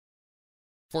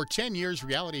For 10 years,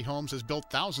 Reality Homes has built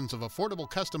thousands of affordable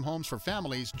custom homes for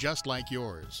families just like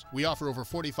yours. We offer over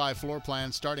 45 floor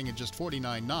plans starting at just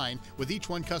 $49.9, with each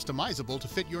one customizable to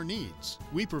fit your needs.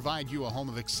 We provide you a home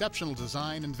of exceptional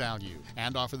design and value,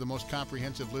 and offer the most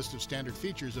comprehensive list of standard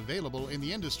features available in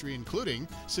the industry, including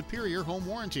superior home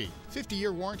warranty,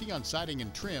 50-year warranty on siding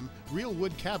and trim, real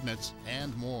wood cabinets,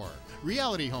 and more.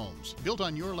 Reality Homes, built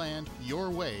on your land, your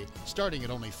way, starting at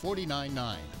only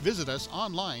 $49.9. Visit us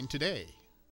online today.